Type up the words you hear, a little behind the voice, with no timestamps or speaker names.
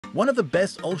One of the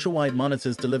best ultra-wide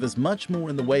monitors delivers much more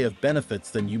in the way of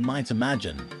benefits than you might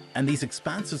imagine, and these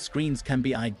expansive screens can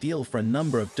be ideal for a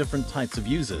number of different types of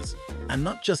users, and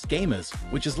not just gamers,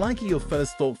 which is likely your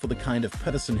first thought for the kind of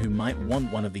person who might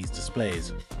want one of these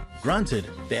displays. Granted,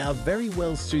 they are very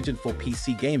well suited for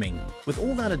PC gaming, with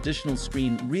all that additional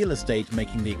screen real estate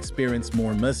making the experience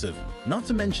more immersive, not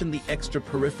to mention the extra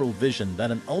peripheral vision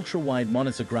that an ultra-wide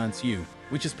monitor grants you,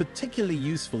 which is particularly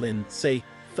useful in, say,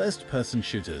 first-person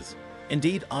shooters.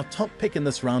 Indeed, our top pick in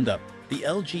this roundup, the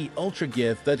LG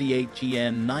UltraGear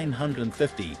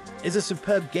 38GN950, is a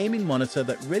superb gaming monitor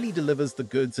that really delivers the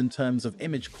goods in terms of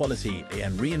image quality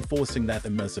and reinforcing that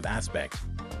immersive aspect.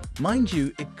 Mind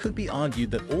you, it could be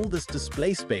argued that all this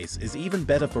display space is even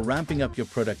better for ramping up your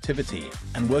productivity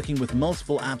and working with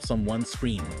multiple apps on one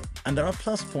screen. And there are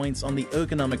plus points on the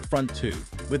ergonomic front too,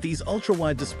 with these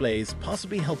ultra-wide displays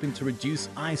possibly helping to reduce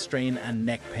eye strain and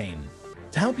neck pain.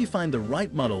 To help you find the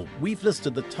right model, we've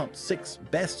listed the top 6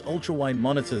 best ultra-wide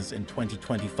monitors in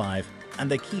 2025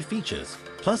 and their key features,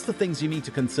 plus the things you need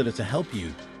to consider to help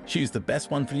you choose the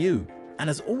best one for you. And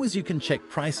as always, you can check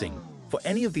pricing for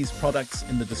any of these products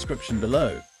in the description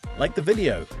below. Like the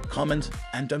video, comment,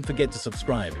 and don't forget to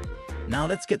subscribe. Now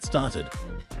let's get started.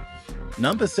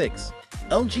 Number 6.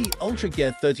 LG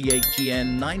UltraGear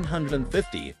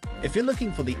 38GN950. If you're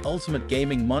looking for the ultimate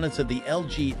gaming monitor, the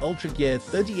LG UltraGear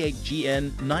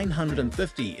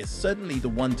 38GN950 is certainly the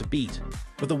one to beat.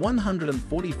 With a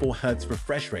 144Hz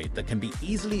refresh rate that can be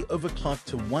easily overclocked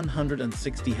to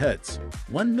 160Hz,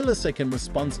 1 millisecond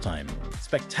response time,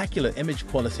 spectacular image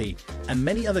quality, and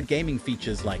many other gaming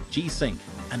features like G-Sync,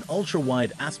 an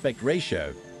ultra-wide aspect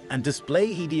ratio, and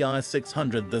display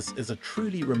EDR600, this is a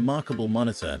truly remarkable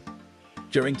monitor.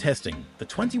 During testing, the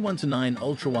 21:9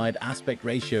 ultra-wide aspect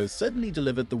ratio certainly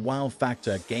delivered the wow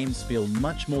factor. Games feel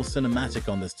much more cinematic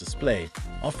on this display,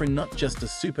 offering not just a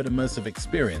super immersive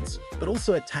experience, but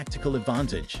also a tactical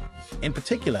advantage. In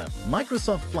particular,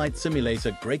 Microsoft Flight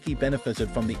Simulator greatly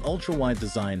benefited from the ultra-wide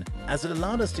design, as it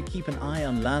allowed us to keep an eye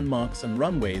on landmarks and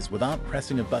runways without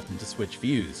pressing a button to switch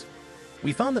views.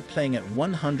 We found that playing at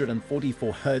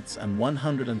 144Hz and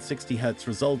 160Hz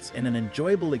results in an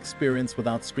enjoyable experience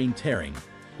without screen tearing.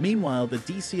 Meanwhile, the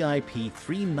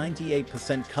DCI-P3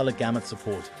 98% color gamut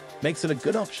support makes it a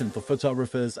good option for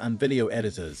photographers and video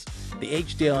editors. The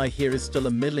HDR here is still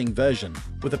a middling version,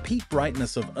 with a peak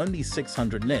brightness of only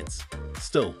 600 nits.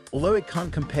 Still, although it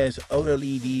can't compare to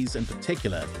OLEDs in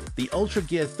particular, the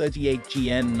UltraGear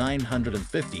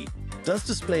 38GN950 does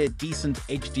display a decent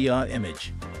HDR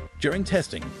image. During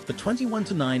testing, the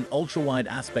 21:9 ultra-wide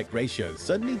aspect ratio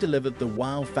certainly delivered the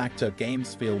wow factor.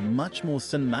 Games feel much more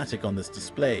cinematic on this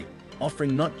display,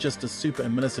 offering not just a super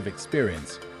immersive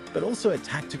experience, but also a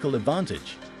tactical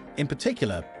advantage. In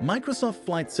particular, Microsoft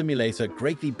Flight Simulator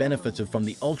greatly benefited from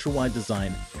the ultra-wide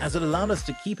design, as it allowed us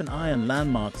to keep an eye on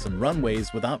landmarks and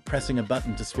runways without pressing a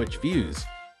button to switch views.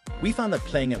 We found that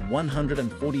playing at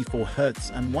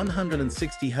 144Hz and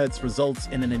 160Hz results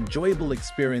in an enjoyable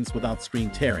experience without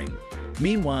screen tearing.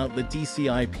 Meanwhile, the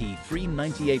DCI-P3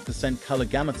 98% color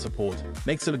gamut support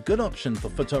makes it a good option for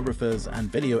photographers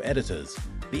and video editors.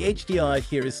 The HDR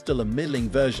here is still a middling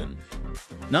version.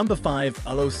 Number 5.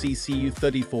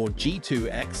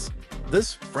 LOCCU34G2X.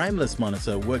 This frameless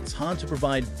monitor works hard to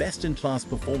provide best-in-class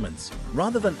performance,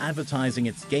 rather than advertising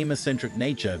its gamer-centric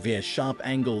nature via sharp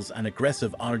angles and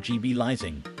aggressive RGB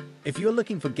lighting. If you're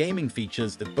looking for gaming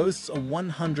features, it boasts a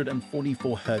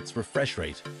 144Hz refresh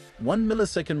rate, 1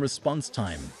 millisecond response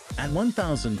time, and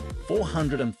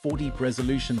 1440p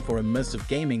resolution for immersive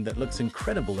gaming that looks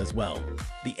incredible as well.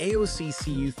 The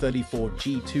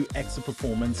AOCCU34G2X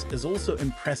performance is also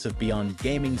impressive beyond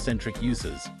gaming-centric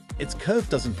uses. Its curve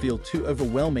doesn't feel too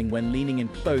overwhelming when leaning in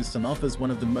close and offers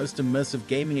one of the most immersive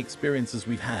gaming experiences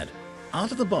we've had.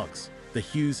 Out of the box, the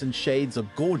hues and shades are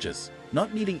gorgeous,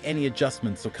 not needing any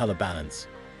adjustments or color balance.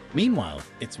 Meanwhile,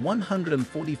 its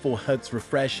 144Hz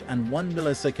refresh and 1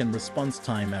 millisecond response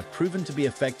time have proven to be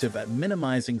effective at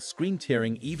minimizing screen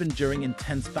tearing even during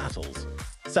intense battles.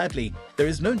 Sadly, there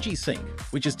is no G-Sync,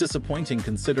 which is disappointing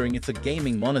considering it's a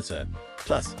gaming monitor.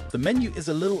 Plus, the menu is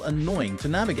a little annoying to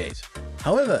navigate.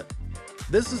 However,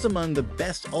 this is among the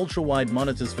best ultra-wide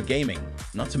monitors for gaming,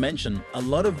 not to mention a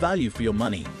lot of value for your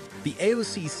money. The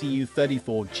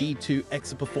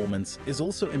AOCCU34G2X performance is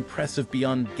also impressive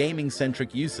beyond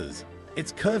gaming-centric uses.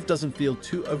 Its curve doesn't feel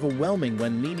too overwhelming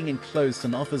when leaning in close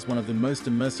and offers one of the most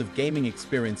immersive gaming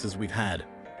experiences we've had.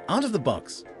 Out of the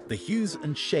box, The hues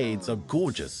and shades are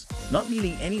gorgeous, not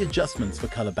needing any adjustments for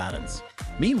color balance.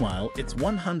 Meanwhile, its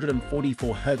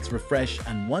 144Hz refresh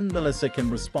and 1 millisecond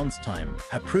response time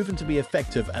have proven to be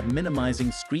effective at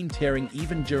minimizing screen tearing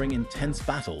even during intense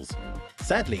battles.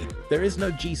 Sadly, there is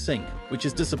no G-Sync, which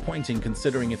is disappointing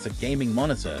considering it's a gaming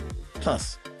monitor.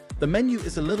 Plus, the menu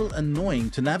is a little annoying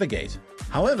to navigate.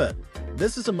 However,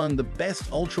 this is among the best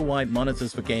ultra-wide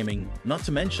monitors for gaming, not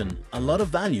to mention a lot of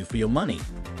value for your money.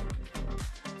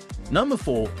 Number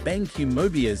 4. BenQ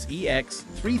Mobius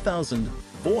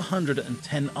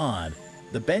EX3410R.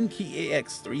 The BenQ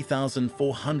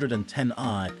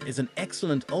EX3410R is an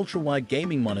excellent ultra-wide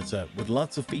gaming monitor with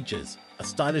lots of features, a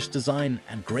stylish design,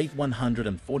 and great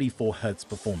 144Hz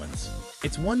performance.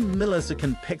 Its 1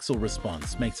 millisecond pixel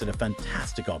response makes it a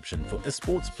fantastic option for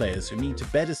esports players who need to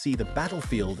better see the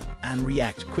battlefield and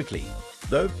react quickly.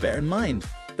 Though bear in mind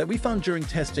that we found during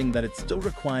testing that it still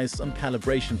requires some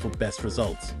calibration for best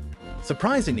results.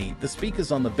 Surprisingly, the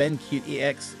speakers on the BenQ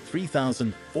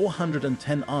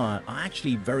EX3410R are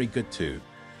actually very good too.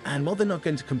 And while they're not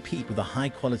going to compete with a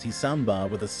high-quality soundbar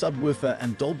with a subwoofer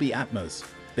and Dolby Atmos,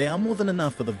 they are more than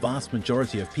enough for the vast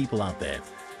majority of people out there.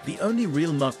 The only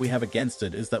real knock we have against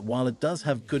it is that while it does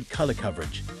have good color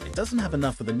coverage, it doesn't have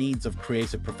enough for the needs of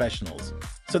creative professionals.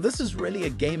 So this is really a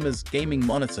gamer's gaming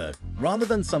monitor, rather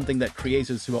than something that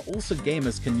creators who are also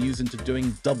gamers can use into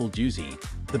doing double duty.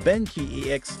 The BenQ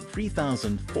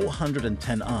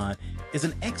EX3410R is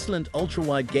an excellent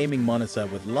ultra-wide gaming monitor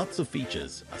with lots of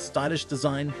features, a stylish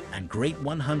design, and great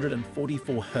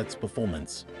 144Hz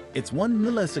performance. Its 1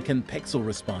 millisecond pixel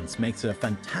response makes it a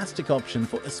fantastic option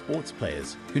for esports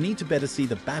players who need to better see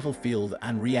the battlefield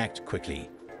and react quickly.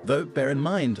 Though bear in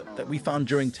mind that we found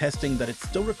during testing that it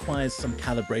still requires some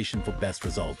calibration for best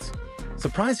results.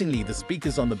 Surprisingly, the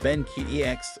speakers on the BenQ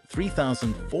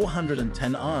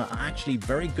EX3410R are actually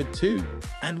very good too.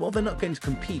 And while they're not going to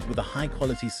compete with a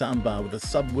high-quality soundbar with a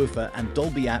subwoofer and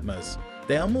Dolby Atmos,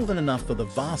 they are more than enough for the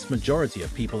vast majority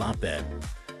of people out there.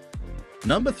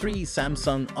 Number 3.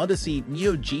 Samsung Odyssey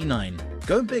Neo G9.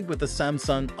 Go big with the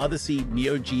Samsung Odyssey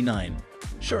Neo G9.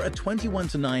 Sure, a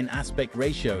 21:9 aspect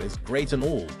ratio is great and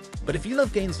all, but if you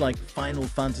love games like Final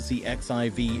Fantasy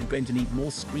XIV, you're going to need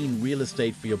more screen real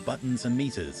estate for your buttons and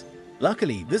meters.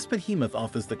 Luckily, this behemoth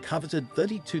offers the coveted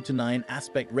 32:9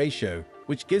 aspect ratio,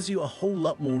 which gives you a whole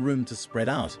lot more room to spread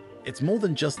out. It's more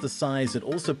than just the size, it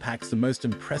also packs the most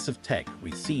impressive tech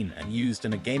we've seen and used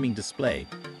in a gaming display.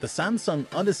 The Samsung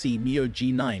Odyssey Neo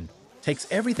G9 takes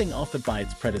everything offered by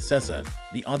its predecessor,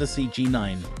 the Odyssey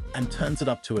G9, and turns it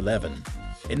up to 11.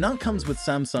 It now comes with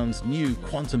Samsung's new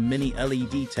Quantum Mini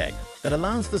LED tech that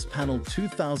allows this panel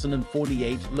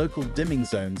 2048 local dimming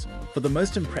zones for the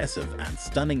most impressive and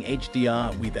stunning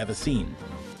HDR we've ever seen.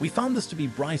 We found this to be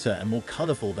brighter and more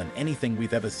colorful than anything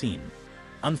we've ever seen.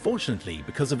 Unfortunately,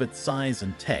 because of its size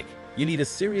and tech, you need a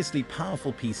seriously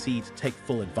powerful PC to take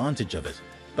full advantage of it.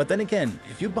 But then again,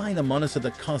 if you're buying a monitor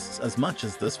that costs as much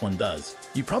as this one does,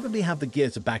 you probably have the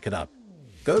gear to back it up.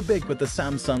 Go big with the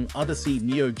Samsung Odyssey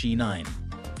Neo G9.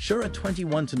 Sure, a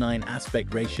 21:9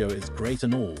 aspect ratio is great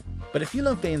and all, but if you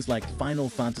love games like Final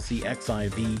Fantasy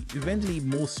XIV, you're going to need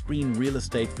more screen real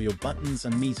estate for your buttons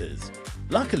and meters.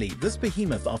 Luckily, this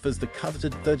behemoth offers the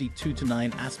coveted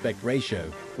 32:9 aspect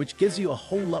ratio, which gives you a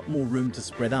whole lot more room to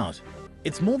spread out.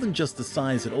 It's more than just the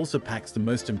size, it also packs the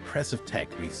most impressive tech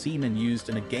we've seen and used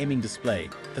in a gaming display.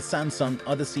 The Samsung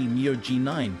Odyssey Neo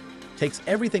G9 takes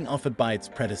everything offered by its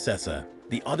predecessor,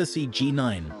 the Odyssey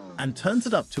G9, and turns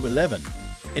it up to 11.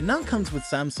 It now comes with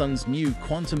Samsung's new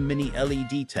Quantum Mini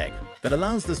LED tech that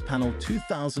allows this panel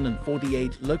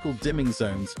 2048 local dimming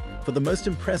zones for the most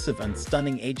impressive and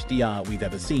stunning HDR we've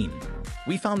ever seen.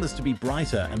 We found this to be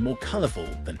brighter and more colorful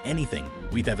than anything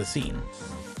we've ever seen.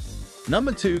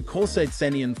 Number 2. Corsair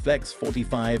Xeneon Flex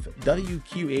 45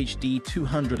 WQHD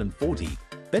 240.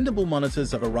 Bendable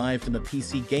monitors have arrived in the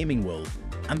PC gaming world,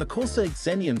 and the Corsair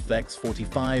Xeneon Flex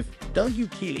 45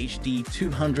 WQHD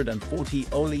 240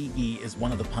 OLED is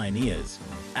one of the pioneers.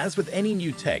 As with any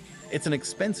new tech, it's an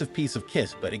expensive piece of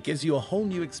kit, but it gives you a whole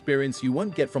new experience you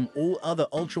won't get from all other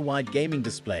ultra-wide gaming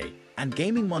display, and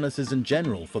gaming monitors in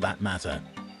general for that matter.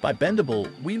 By bendable,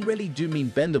 we really do mean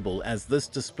bendable, as this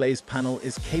display's panel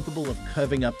is capable of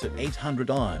curving up to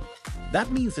 800R.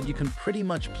 That means that you can pretty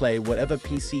much play whatever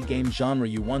PC game genre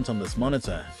you want on this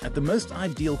monitor at the most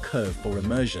ideal curve for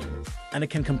immersion. And it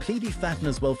can completely flatten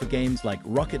as well for games like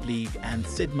Rocket League and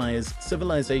Sid Meier's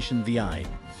Civilization VI.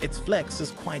 Its flex is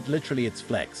quite literally its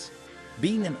flex.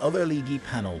 Being an OLED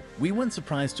panel, we weren't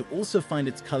surprised to also find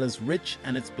its colors rich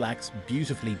and its blacks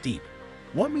beautifully deep.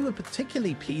 What we were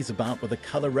particularly pleased about were the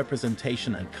color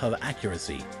representation and color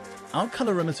accuracy. Our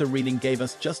colorimeter reading gave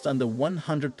us just under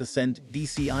 100%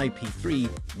 DCI-P3,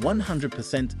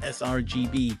 100%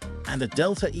 sRGB, and a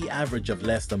delta E average of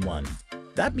less than 1.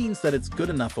 That means that it's good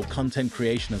enough for content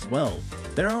creation as well.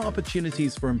 There are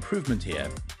opportunities for improvement here.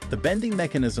 The bending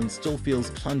mechanism still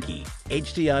feels clunky,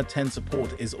 HDR10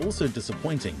 support is also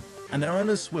disappointing, and there are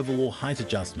no swivel or height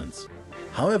adjustments.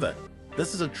 However,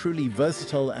 this is a truly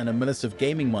versatile and immersive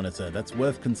gaming monitor that's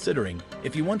worth considering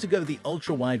if you want to go the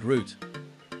ultra-wide route.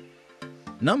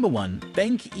 Number 1.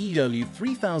 BenQ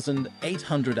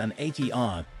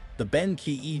EW3880R. The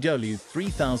BenQ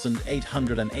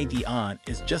EW3880R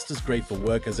is just as great for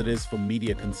work as it is for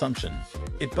media consumption.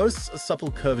 It boasts a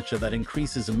supple curvature that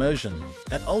increases immersion,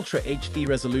 at Ultra HD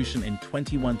resolution in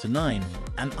 21:9,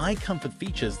 and eye comfort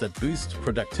features that boost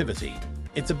productivity.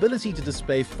 Its ability to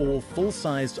display 4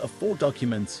 full-sized A4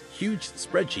 documents, huge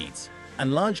spreadsheets,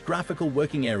 and large graphical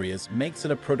working areas makes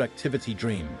it a productivity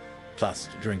dream. Plus,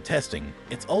 during testing,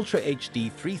 its Ultra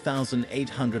HD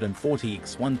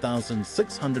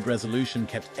 3840x1600 resolution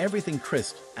kept everything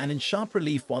crisp and in sharp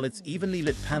relief, while its evenly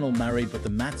lit panel married with the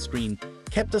matte screen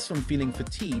kept us from feeling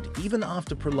fatigued even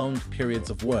after prolonged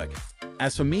periods of work.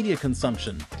 As for media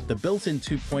consumption, the built-in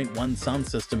 2.1 sound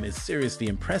system is seriously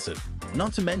impressive,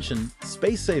 not to mention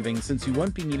space-saving since you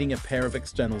won't be needing a pair of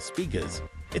external speakers.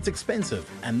 It's expensive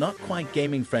and not quite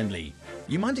gaming-friendly.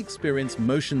 You might experience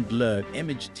motion blur,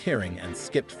 image tearing, and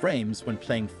skipped frames when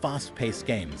playing fast-paced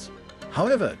games.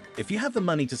 However, if you have the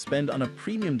money to spend on a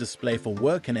premium display for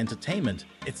work and entertainment,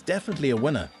 it's definitely a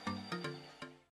winner.